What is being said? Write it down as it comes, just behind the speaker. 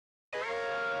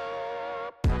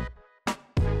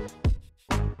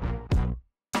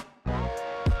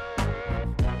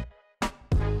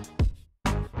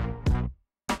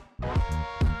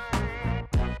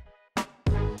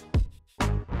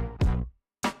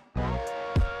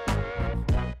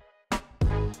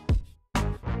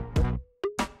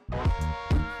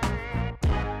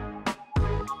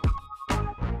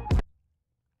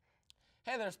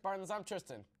Hey there, Spartans. I'm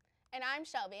Tristan. And I'm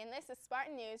Shelby, and this is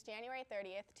Spartan News, January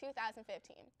 30th,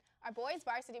 2015. Our boys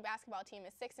varsity basketball team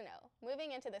is 6-0,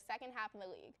 moving into the second half of the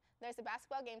league. There's a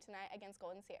basketball game tonight against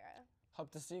Golden Sierra.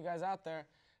 Hope to see you guys out there.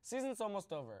 Season's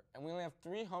almost over, and we only have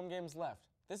 3 home games left.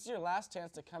 This is your last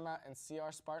chance to come out and see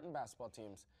our Spartan basketball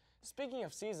teams. Speaking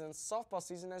of seasons, softball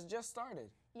season has just started.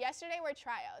 Yesterday were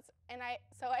tryouts,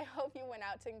 so I hope you went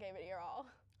out and gave it your all.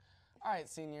 All right,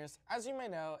 seniors, as you may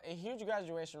know, a huge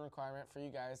graduation requirement for you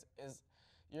guys is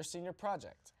your senior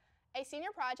project. A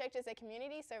senior project is a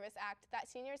community service act that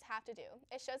seniors have to do.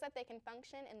 It shows that they can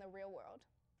function in the real world.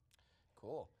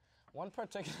 Cool. One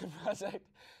particular project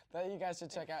that you guys should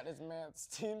check out is Matt's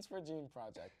Teens for June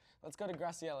project. Let's go to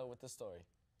Graciela with the story.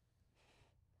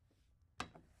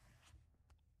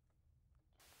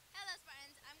 Hello,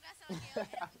 Spartans. I'm Graciela Gale,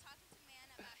 and I'm talking to Man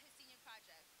about his senior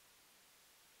project.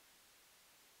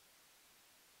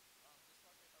 This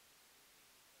project helped the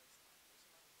community because there's a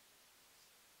lot of communities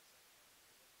in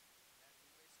San Juan and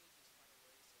we basically just trying to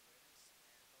raise awareness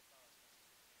and help out as much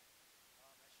as we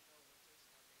can. As you know, winter's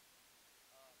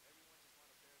coming. Everyone just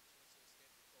want a pair of jeans to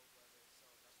escape the cold weather, so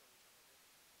that's what we're trying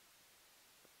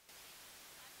to do.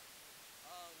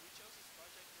 We chose this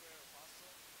project through our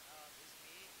apostle. It's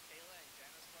me, Kayla, and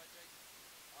Jana's project.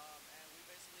 And we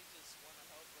basically just want to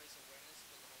help raise awareness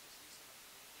for the homeless youth in our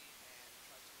community and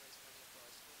try to raise money for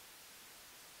our school.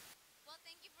 Well,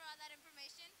 thank you for all that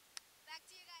information. Back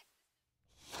to you guys.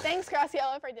 Thanks,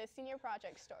 Graciela, for this senior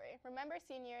project story. Remember,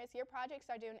 seniors, your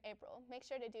projects are due in April. Make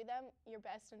sure to do them your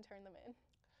best and turn them in.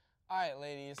 All right,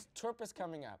 ladies, twerp is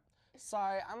coming up.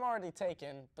 Sorry, I'm already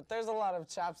taken, but there's a lot of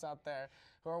chaps out there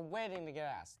who are waiting to get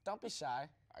asked. Don't be shy.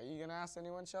 Are you gonna ask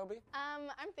anyone, Shelby? I'm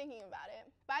thinking about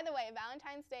it. By the way,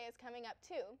 Valentine's Day is coming up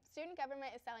too. Student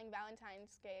government is selling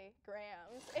Valentine's Day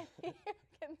grams if you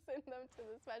can send them to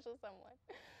the special someone.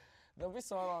 They'll be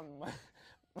sold on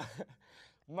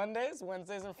Mondays,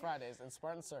 Wednesdays, and Fridays in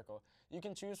Spartan Circle. You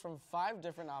can choose from 5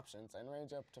 different options and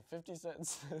range up to 50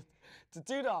 cents to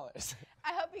 $2.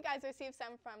 I hope you guys receive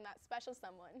some from that special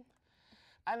someone.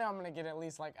 I know I'm gonna get at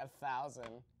least like 1,000,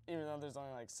 even though there's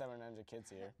only like 700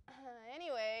 kids here.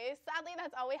 Anyways, sadly,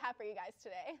 that's all we have for you guys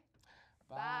today.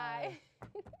 Bye.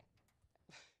 Bye.